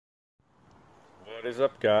What is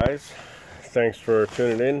up, guys? Thanks for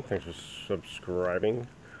tuning in. Thanks for subscribing.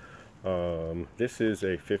 This is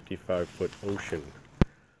a 55-foot ocean.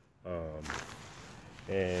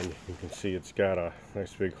 And you can see it's got a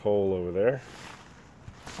nice big hole over there.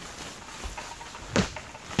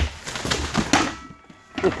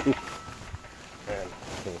 And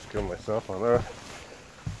I almost killed myself on that.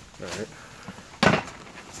 Alright.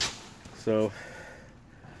 So,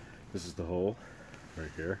 this is the hole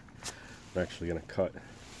right here. I'm actually going to cut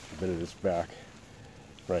a bit of this back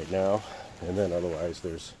right now, and then otherwise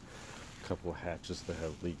there's a couple of hatches that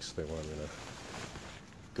have leaks they want me to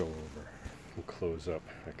go over and close up,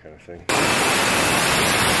 that kind of thing.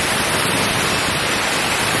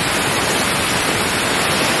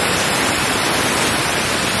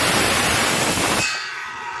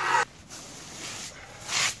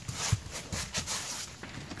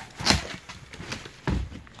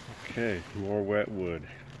 Okay, more wet wood.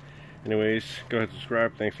 Anyways, go ahead and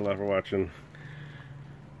subscribe. Thanks a lot for watching.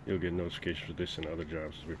 You'll get notifications for this and other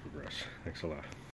jobs as we progress. Thanks a lot.